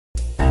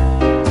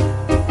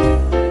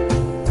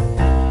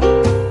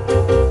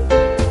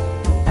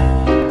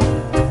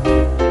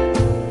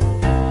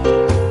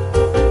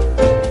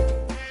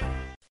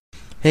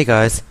Hey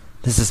guys,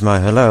 this is my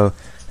hello,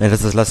 and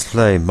this is Let's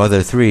Play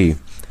Mother 3.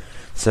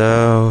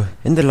 So,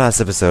 in the last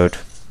episode,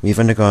 we've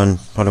undergone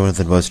probably one of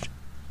the most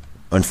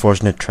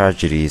unfortunate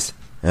tragedies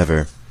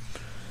ever.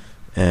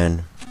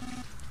 And,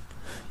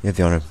 you have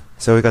the honor.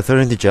 So we got thrown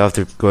into jail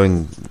after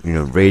going,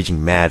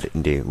 raging mad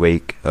in the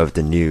wake of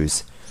the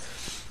news.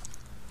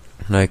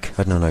 I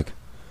don't know,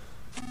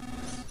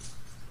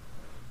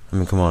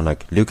 come on,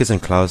 Lucas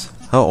and Claus,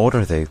 how old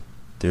are they?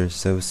 They're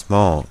so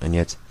small, and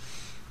yet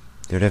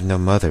they have no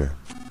mother.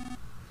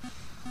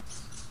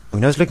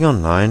 When I was looking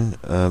online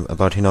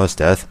about Hinawa's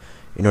death,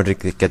 in order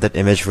to get that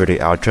image for the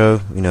outro,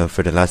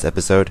 for the last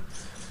episode,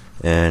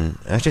 and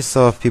I actually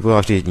saw people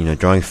actually,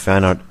 drawing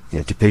fan art,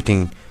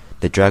 depicting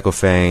the Draco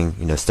Fang,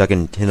 stuck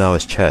in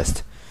Hinawa's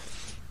chest.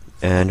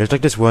 And there's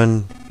this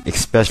one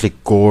especially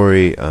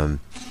gory,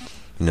 fan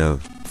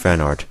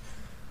art,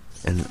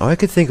 and all I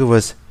could think of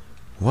was,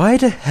 why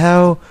the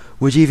hell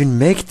would you even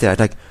make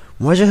that?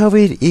 Why the hell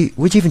would you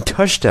even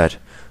touch that?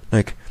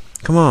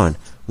 Come on,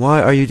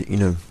 why are you,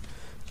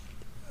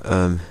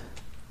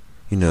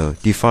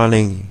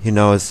 defiling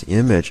Hinawa's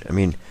image? I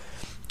mean,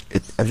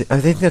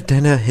 I think that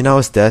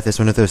Hinawa's death is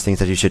one of those things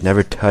that you should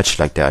never touch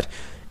like that,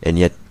 and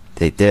yet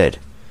they did.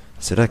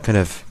 So that's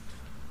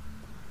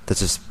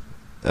just,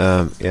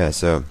 yeah,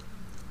 so,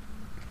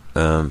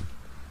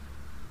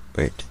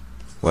 wait,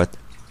 what?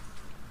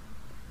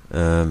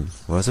 What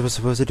was I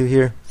supposed to do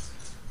here?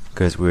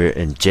 Because we're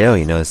in jail,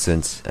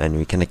 and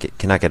we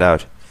cannot get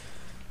out.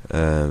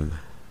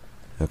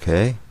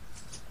 Okay.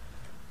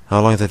 How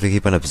long do we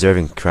keep on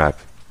observing crap?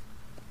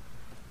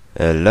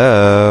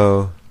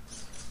 Hello?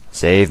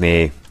 Save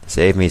me,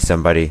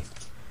 somebody.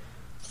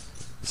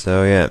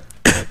 So, yeah.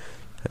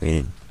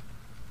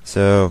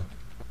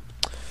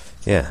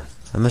 Yeah,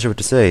 I'm not sure what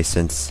to say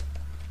since...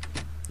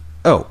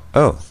 Oh,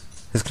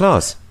 it's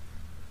Claus.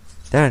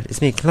 Dad,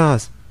 it's me,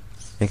 Claus.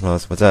 Hey,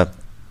 Claus, what's up?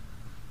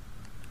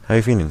 How are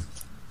you feeling?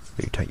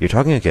 You're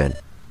talking again.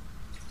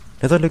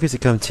 I thought Lucas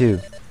had come too,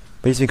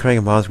 but he's been crying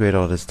in mom's grave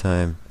all this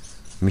time.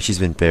 I mean, she's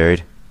been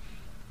buried.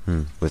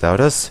 Without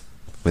us?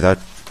 Without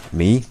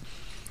me?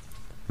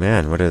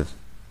 Man, what a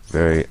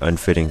very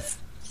unfitting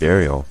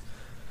burial.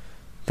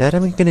 Dad,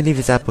 I'm gonna leave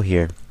this apple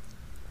here.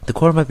 The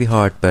core might be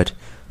hard, but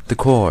the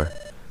core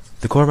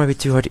might be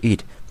too hard to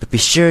eat, but be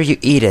sure you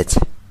eat it.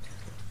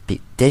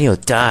 Then you'll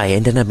die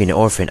and then I'll be an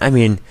orphan.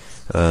 I'm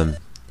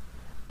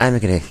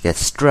gonna get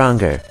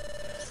stronger.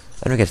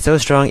 I'm gonna get so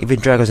strong even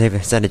dragons don't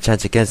even stand a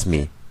chance against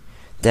me.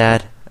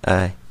 Dad,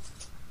 if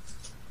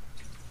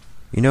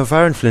I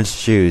were in Flint's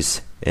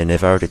shoes, and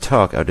if I were to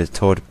talk, I would have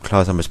told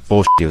Claus how much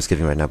bullshit he was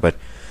giving right now, but,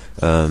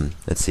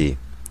 let's see.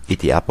 Eat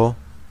the apple?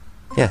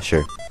 Yeah,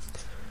 sure.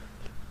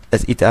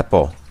 Let's eat the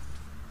apple.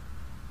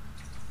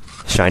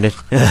 Shine it.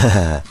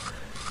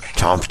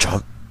 Chomp,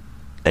 chomp.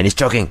 And he's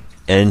choking.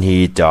 And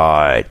he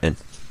died. And,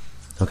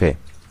 okay.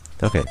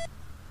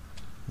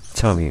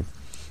 Tell me,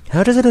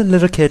 how does a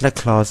little kid like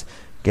Claus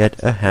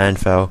get a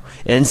handful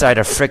inside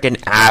a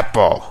frickin'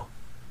 apple?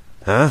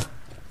 Huh?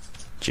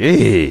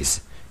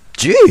 Jeez.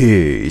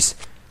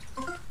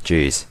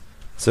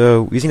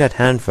 So, using that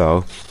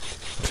handful,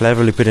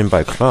 cleverly put in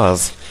by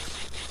Claus,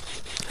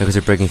 because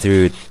they're breaking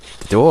through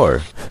the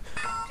door.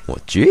 Well,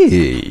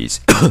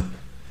 jeez.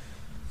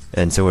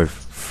 And so we're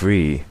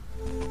free.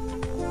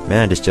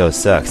 Man, this jail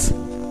sucks.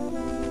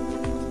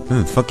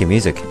 Funky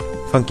music.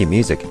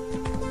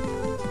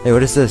 Hey,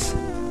 what is this?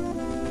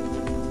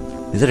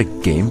 Is that a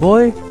Game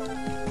Boy?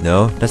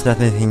 No, that's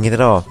not anything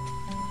at all.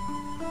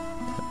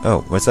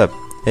 Oh, what's up?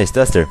 Hey, it's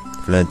Duster,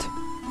 Flint.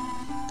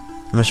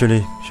 I'm not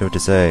really sure what to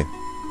say.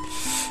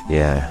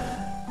 Yeah.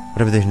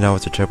 Whatever they know,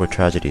 it's a terrible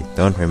tragedy.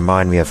 Don't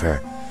remind me of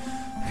her.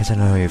 I guess I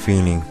know how you're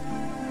feeling.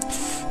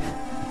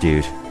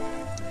 Dude.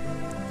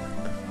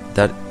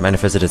 That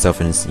manifested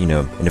itself in,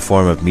 in the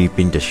form of me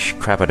beating the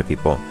crap out of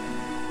people.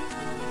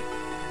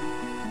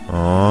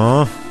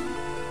 Aww.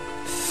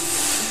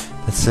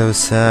 That's so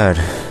sad.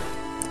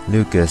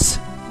 Lucas.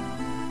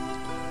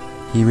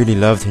 He really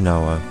loved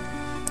Hinawa.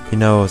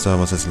 Hinawa was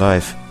almost his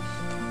life.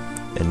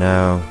 And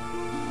now...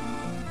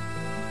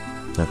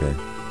 Okay.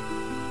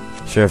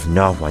 Sheriff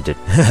not wanted.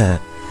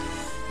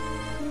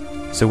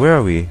 So where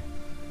are we?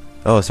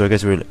 Oh, so I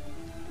guess we're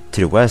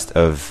to the west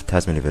of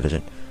Tasmania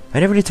Village. I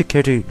never really took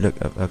care to look.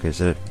 Okay,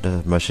 so there's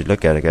not much to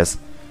look at, I guess.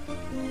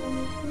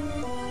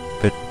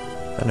 But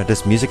I don't know.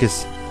 This music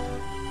is.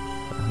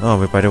 Oh,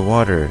 we're by the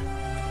water.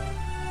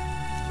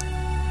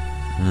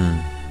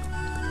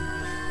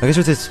 I guess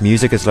with this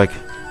music, it's like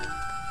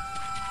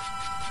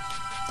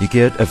you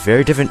get a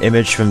very different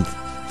image from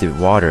the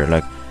water.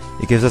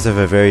 It gives us a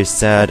very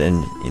sad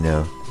and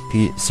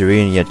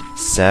serene yet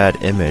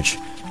sad image.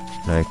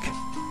 It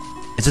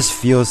just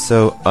feels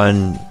so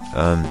unfun.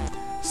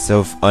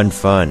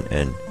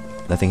 And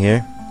nothing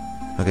here.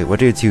 Okay, what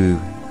do you two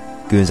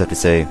goons have to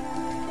say?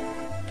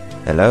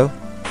 Hello?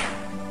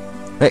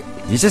 Hey,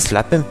 you just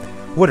slap him?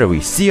 What are we,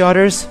 sea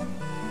otters?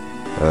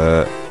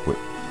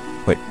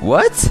 Wait,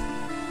 what?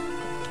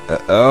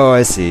 Oh,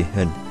 I see.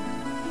 And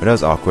that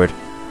was awkward.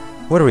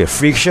 What are we, a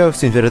freak show?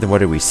 Seems better than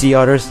what are we, sea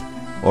otters?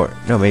 Or,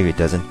 no, maybe it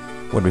doesn't.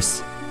 What are we,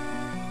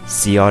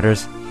 Sea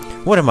otters?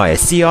 What am I, a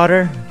sea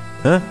otter?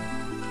 Huh?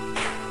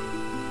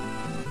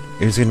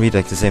 It's gonna be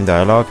like the same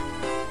dialogue.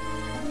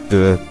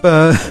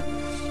 I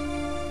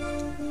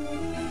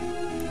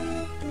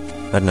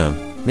don't know.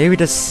 Maybe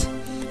this.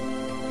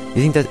 You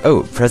think that?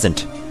 Oh,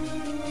 present.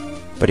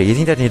 But you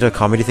think that the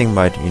comedy thing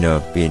might,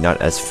 be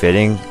not as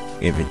fitting,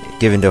 even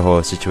given the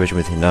whole situation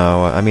with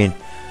Hinawa? I mean,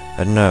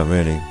 I don't know,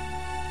 really.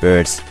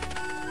 Birds,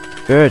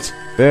 birds,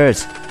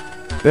 birds,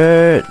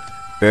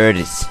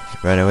 birds,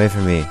 run away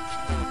from me.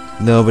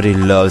 Nobody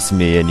loves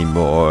me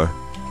anymore.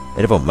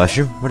 Edible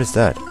mushroom? What is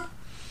that?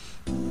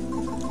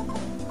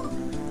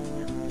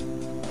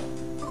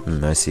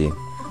 I see.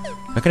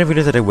 I kind of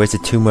realized that I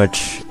wasted too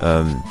much,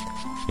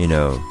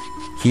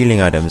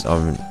 healing items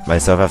on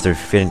myself after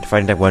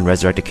fighting that one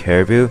resurrected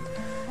caribou,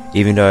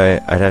 even though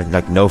I'd have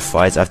like no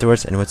fights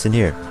afterwards. And what's in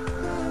here?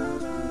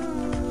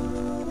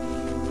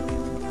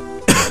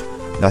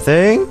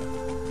 Nothing?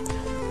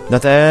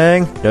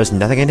 Nothing? There's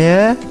nothing in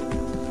here?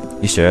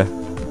 You sure?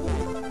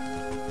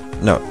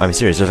 No, I'm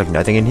serious. There's like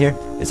nothing in here?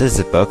 Is this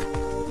a book?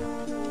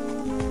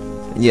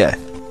 Yeah.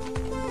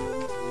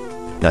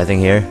 Nothing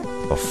here?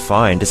 Oh,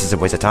 fine. This is a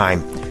waste of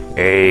time.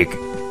 Egg.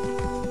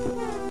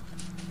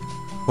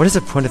 What is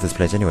the point of this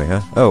place anyway,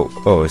 huh?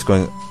 Oh, it's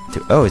going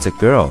to... Oh, it's a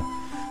girl.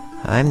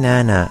 I'm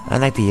Nana. I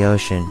like the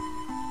ocean.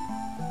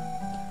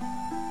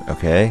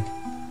 Okay.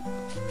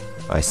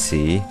 I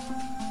see.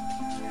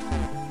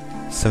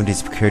 Some of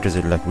these characters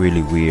are like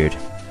really weird.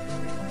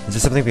 Is there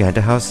something behind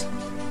the house?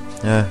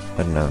 I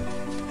don't know.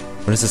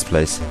 What is this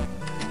place?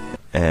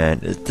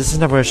 And this is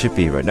not where I should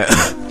be right now.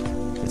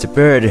 It's a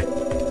bird.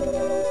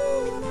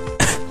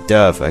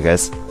 Dove, I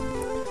guess.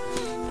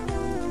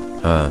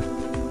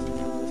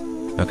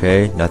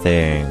 Okay,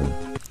 nothing.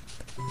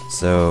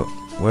 So,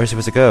 where are we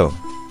supposed to go?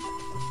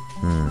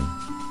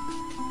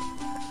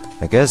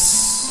 I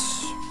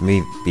guess...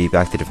 maybe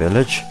back to the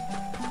village?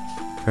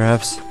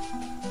 Perhaps?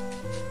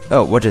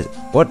 Oh, what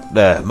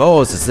the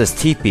moles is this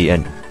teepee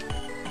and...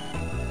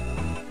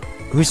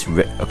 Who's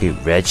okay,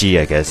 Reggie,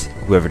 I guess.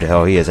 Whoever the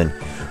hell he is. And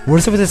what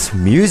is up with this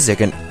music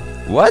and...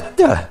 What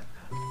the...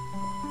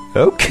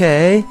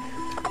 Okay.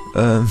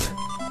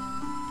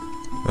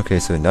 Okay,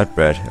 so nut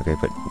bread. Okay,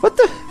 but what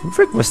the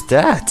frick was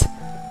that?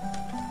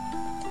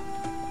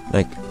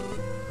 Like,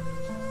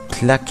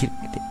 Clack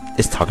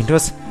is talking to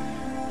us?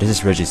 This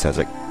is Reggie, sounds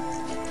like.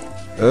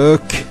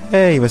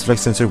 Okay, he must be like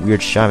some sort of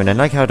weird shaman. I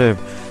like how the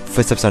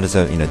footsteps sound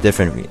so,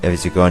 different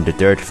as you go on the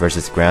dirt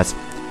versus grass.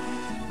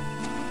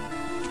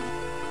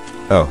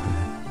 Oh.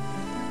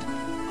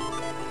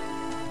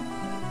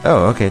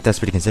 Oh, okay, that's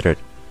pretty considerate.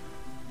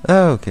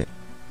 Oh, okay.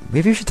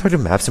 Maybe we should talk to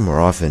Mapson more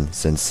often,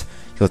 since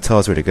he'll tell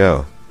us where to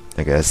go,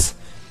 I guess.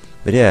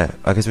 But yeah,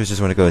 I guess we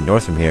just want to go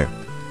north from here.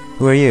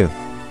 Who are you?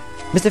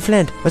 Mr.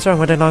 Flint, what's wrong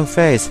with that long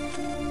face?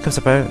 Comes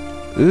up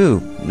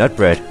ooh, nut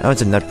bread. I want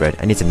some nut bread.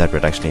 I need some nut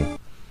bread, actually.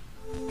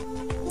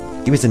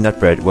 Give me some nut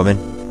bread, woman.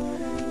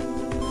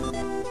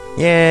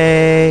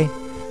 Yay!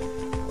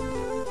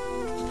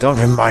 Don't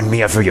remind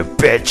me of her, you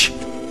bitch!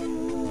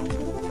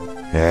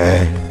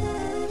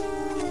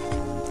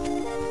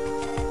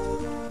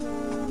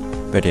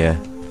 But yeah.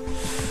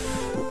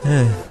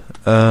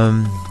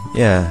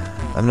 Yeah,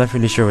 I'm not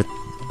really sure what...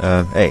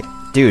 hey,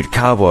 dude,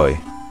 cowboy!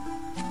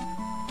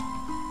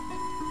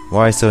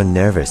 Why so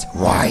nervous?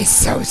 Why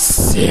so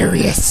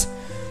serious?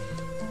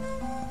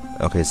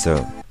 Okay,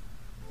 so...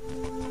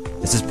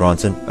 Is this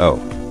Bronson? Oh.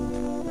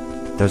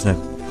 There's no...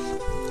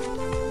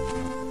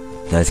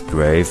 Nice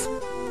grave.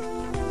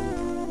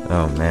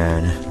 Oh,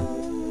 man.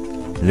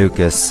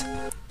 Lucas.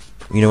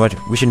 You know what?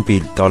 We shouldn't be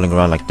dawdling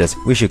around like this.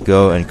 We should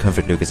go and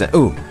comfort Lucas and...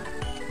 Ooh!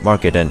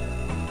 Mark it and...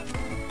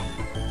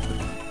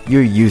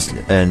 You're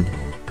useless and...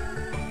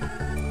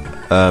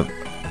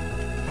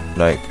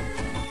 Like...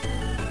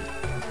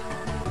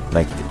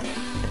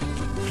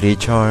 Flea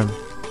charm?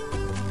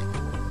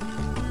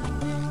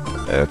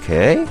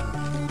 Okay...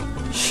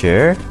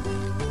 Sure.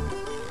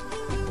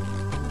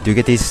 Do you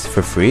get these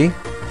for free?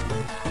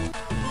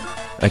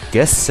 I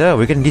guess so.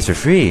 We're getting these for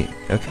free.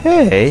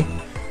 Okay.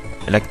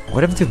 Like,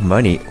 what happened to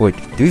money? Wait,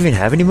 do we even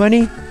have any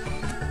money?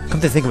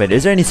 Come to think of it,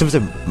 is there any sort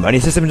of money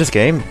system in this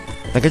game?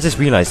 Like, I just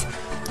realized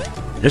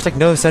there's like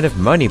no sign of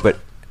money, but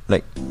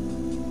like,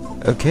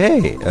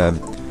 okay.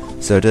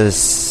 So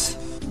this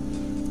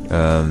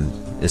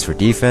is for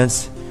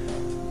defense.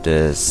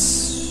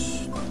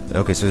 This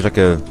okay. So it's like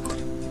a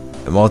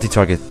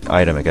multi-target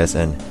item, I guess,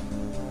 and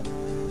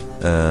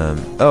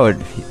oh,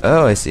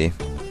 I see.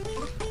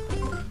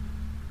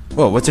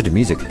 Whoa, what's with the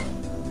music?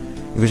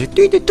 It goes like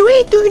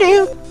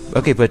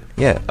okay, but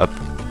yeah, up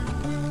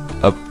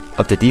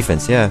the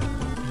defense, yeah,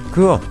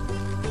 cool.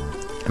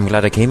 I'm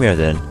glad I came here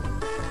then.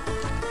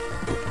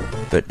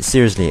 But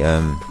seriously,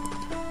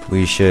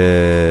 we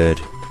should.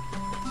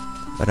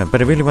 But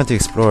I really want to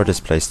explore this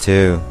place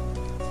too.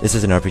 This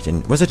is an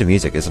RPG. What's with the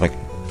music? It's like.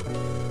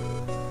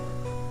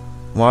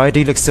 Why do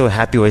you look so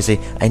happy when I say,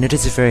 I know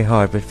this is very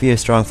hard, but be a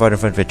strong father in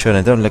front of your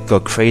children. Don't go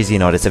crazy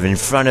and all this stuff in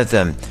front of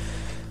them.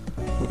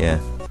 Yeah.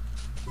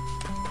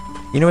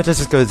 You know what, let's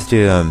just go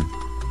to,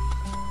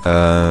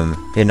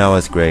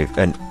 Hinawa's grave.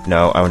 And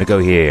no, I want to go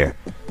here.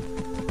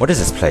 What is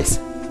this place?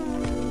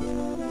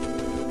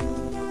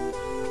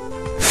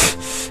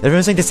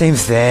 Everyone's saying the same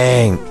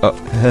thing. Oh,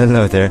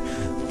 hello there.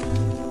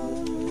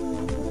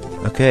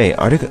 Okay,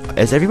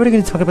 is everybody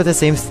going to talk about the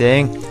same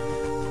thing?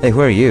 Hey, who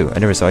are you? I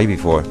never saw you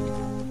before.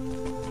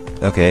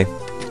 Okay,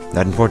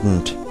 not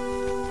important.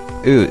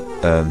 Ooh,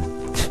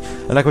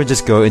 I like when we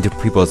just go into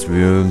people's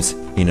rooms,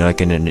 you know,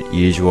 like in an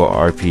usual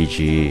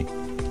RPG.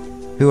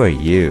 Who are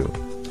you?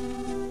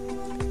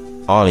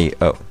 Ollie.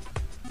 Oh.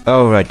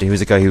 Oh, right, he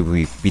was the guy who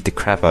we beat the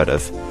crap out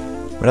of.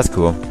 Well, that's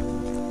cool.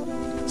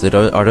 So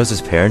are those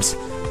his parents?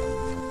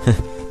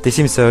 They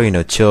seem so, you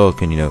know, chill,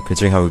 and, you know,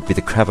 considering how we beat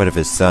the crap out of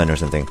his son or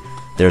something.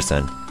 Their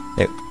son.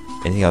 Hey,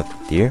 anything out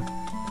here?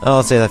 Oh,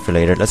 I'll say that for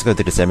later. Let's go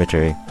to the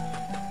cemetery.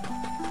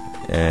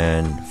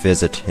 And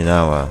visit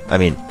Hinawa. I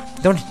mean,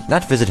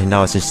 not visit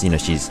Hinawa since, you know,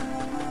 she's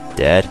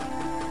dead.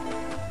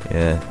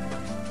 Yeah.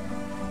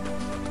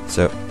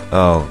 So,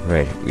 oh,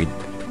 right.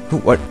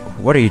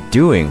 What are you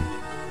doing?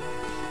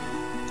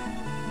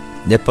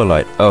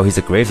 Nippolite. Oh, he's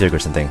a gravedigger or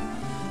something.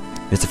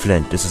 Mr.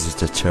 Flint, this is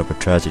just a terrible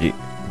tragedy.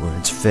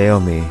 Words fail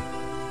me.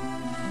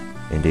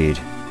 Indeed.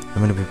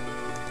 I'm gonna be...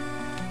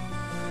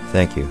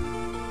 Thank you.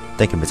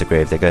 Thank you, Mr.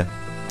 Gravedigger.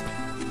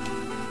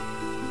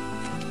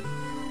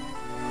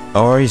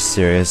 Oh, are you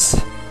serious?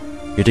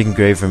 You're digging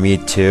grave for me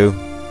too?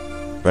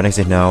 Right next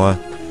to Hinawa?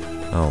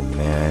 Oh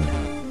man.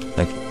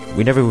 Like,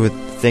 we never would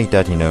think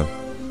that, you know.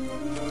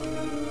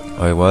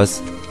 Oh, it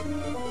was?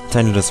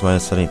 Tiny little smile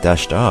suddenly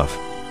dashed off.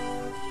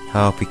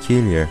 How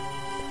peculiar.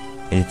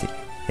 Anything...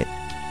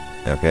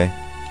 Okay.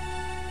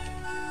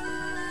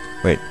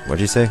 Wait,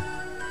 what'd you say?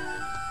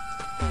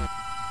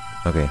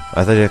 Okay,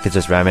 I thought I could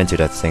just ram into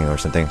that thing or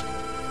something.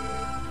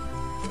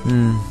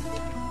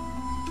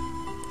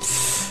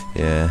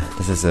 Yeah,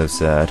 this is so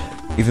sad.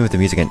 Even with the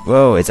music and...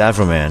 Whoa, it's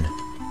Afro Man.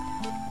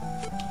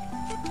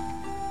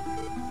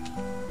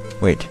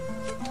 Wait.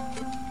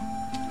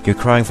 You're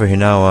crying for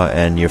Hinawa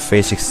and your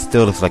face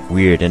still looks like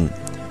weird and...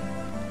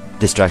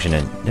 distraction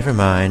and... Never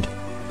mind.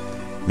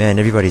 Man,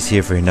 everybody's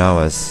here for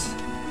Hinawa's...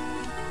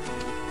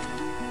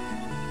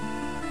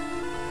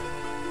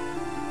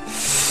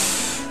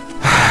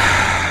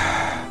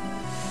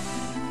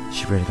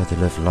 She really got to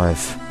live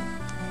life.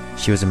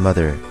 She was a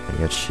mother, and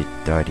yet she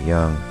died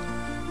young.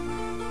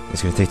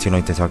 It's gonna take too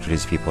long to talk to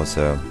these people,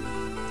 so...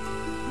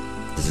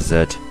 This is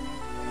it.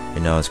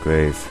 Hinawa's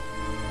grave.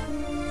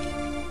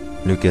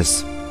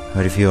 Lucas,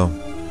 how do you feel?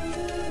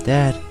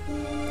 Dad,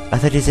 I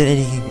thought you said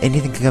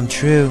anything can come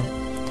true.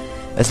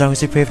 As long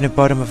as we pray from the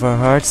bottom of our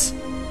hearts.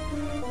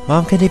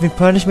 Mom can't even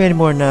punish me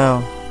anymore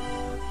now.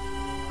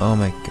 Oh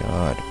my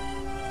god.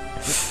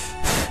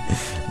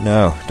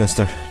 No, don't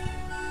start.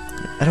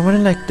 I don't want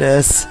it like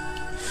this.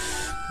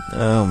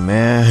 Oh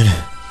man.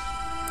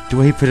 The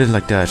way he put it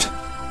like that.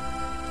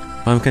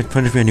 Mom can't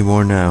punish me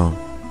anymore now.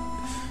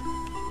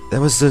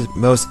 That was the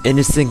most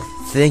innocent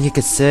thing he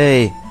could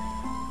say.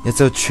 It's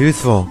so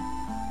truthful.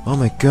 Oh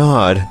my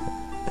god.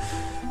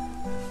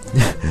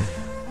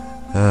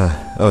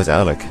 Oh, it's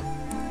Alec.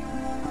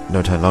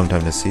 Long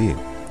time to see.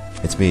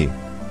 It's me.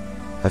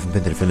 I haven't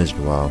been to the village in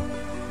a while,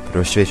 but it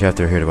was straight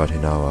after I heard about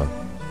Hinawa.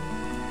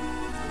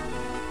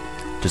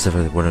 Just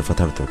having a wonderful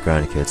time with the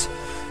grandkids.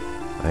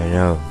 I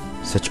know,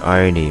 such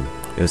irony.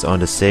 It was on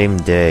the same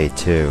day,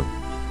 too.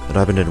 It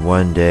happened in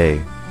one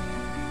day.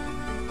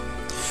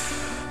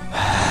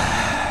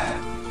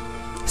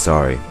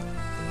 Sorry.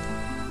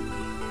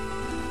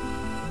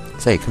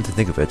 Say, come to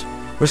think of it,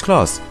 where's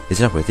Claus? Is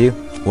he not with you?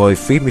 Well, he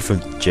freed me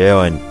from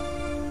jail and...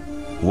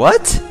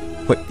 What?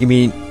 What, you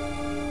mean...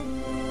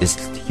 Is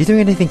he doing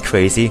anything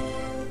crazy?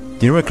 Do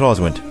you know where Claus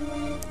went?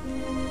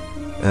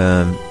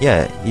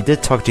 Yeah, he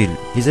did talk to you.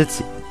 He did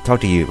talk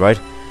to you, right?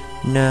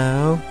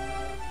 No.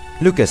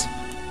 Lucas,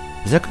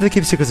 is that going to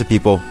keep secrets of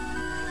people?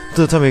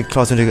 Don't tell me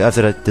Claus went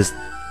after that, this...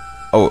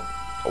 Oh,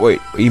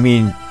 wait, you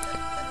mean...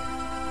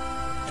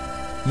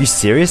 You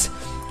serious?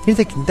 You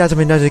think that's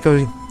what I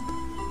go...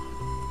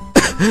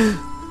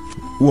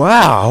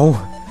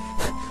 Wow!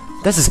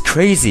 This is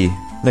crazy.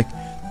 Like,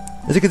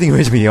 it's a good thing you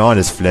raised me on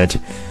this, Flint.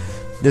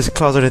 This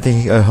Claus or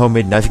anything, a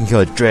homemade knife can kill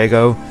a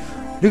Drago.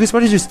 Lucas,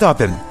 why did you stop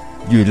him?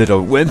 You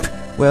little wimp.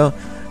 Well,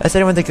 I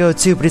said I wanted to go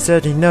too, but he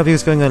said no, he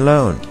was going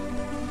alone.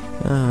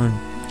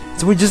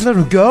 So we just let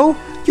him go?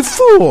 You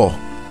fool!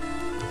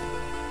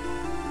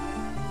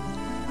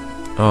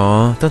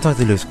 Aw, don't talk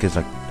to Lucas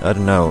like, I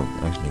don't know,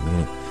 actually.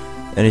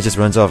 And he just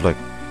runs off like,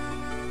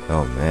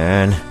 oh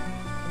man.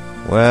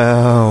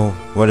 Wow,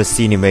 what a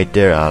scene you made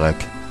there, Alec.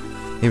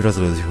 Maybe that's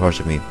a little too harsh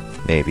of me.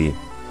 Maybe.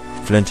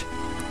 Flint.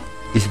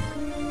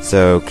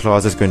 So,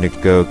 Claus is going to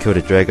go kill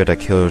the Drago that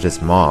killed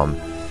his mom.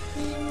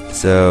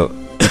 So...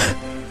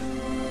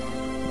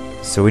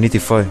 So we need to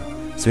fight.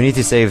 So we need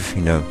to save,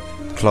 you know,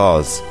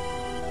 Claus.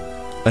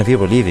 And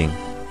people leaving.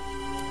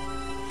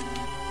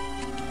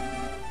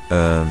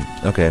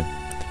 Okay.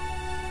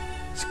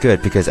 It's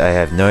good because I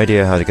have no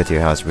idea how to get to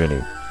your house,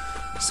 really.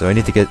 So I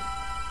need to get...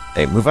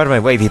 Hey, move out of my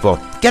way, people!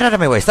 Get out of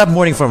my way! Stop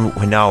mourning from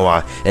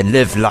Hinawa and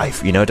live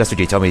life, you know? That's what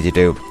you told me to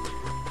do.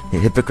 You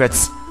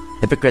hypocrites.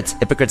 Hypocrites,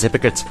 hypocrites,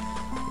 hypocrites.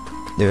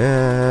 No.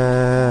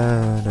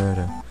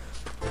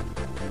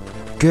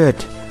 Good.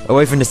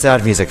 Away from the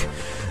sad music.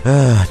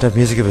 That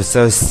music was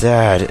so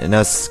sad, and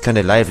now it's kind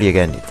of lively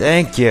again.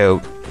 Thank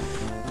you.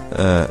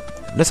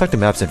 Let's talk to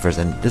Mapson first,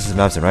 and this is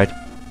Mapson, right?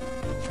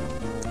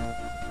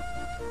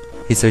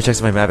 He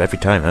checks my map every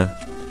time, huh?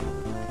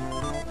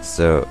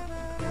 So,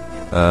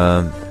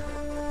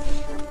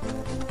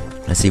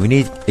 let's see. We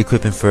need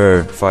equipment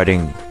for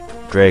fighting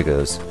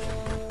Dragos.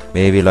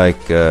 Maybe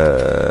like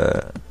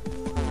a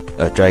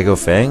Drago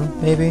Fang,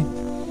 maybe.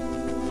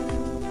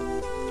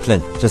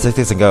 Flynn, just take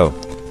this and go.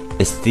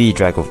 It's the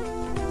Drago.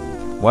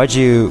 Why'd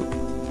you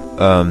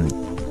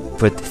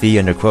put the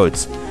under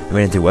quotes and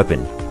made it into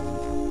weapon?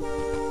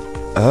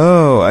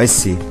 Oh, I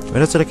see. Well,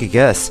 that's what I could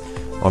guess.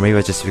 Or maybe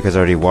it's just because I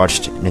already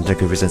watched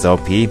Nintendo Presents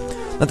LP.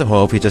 Not the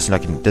whole LP, just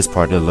like in this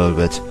part a little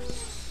bit.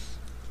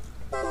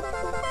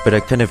 But I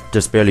kind of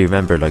just barely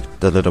remember like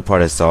the little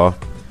part I saw.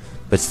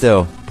 But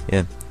still,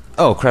 yeah.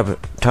 Oh crap,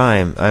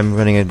 time. I'm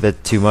running a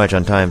bit too much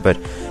on time, but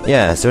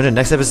yeah, so in the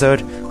next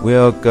episode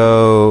we'll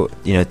go,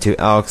 to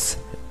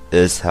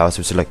Alex's house,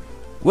 which is like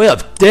way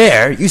up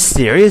there. You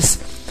serious?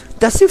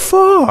 That's too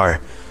far.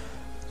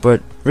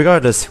 But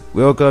regardless,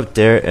 we'll go up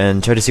there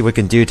and try to see what we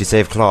can do to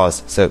save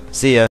Claus. So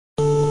see ya.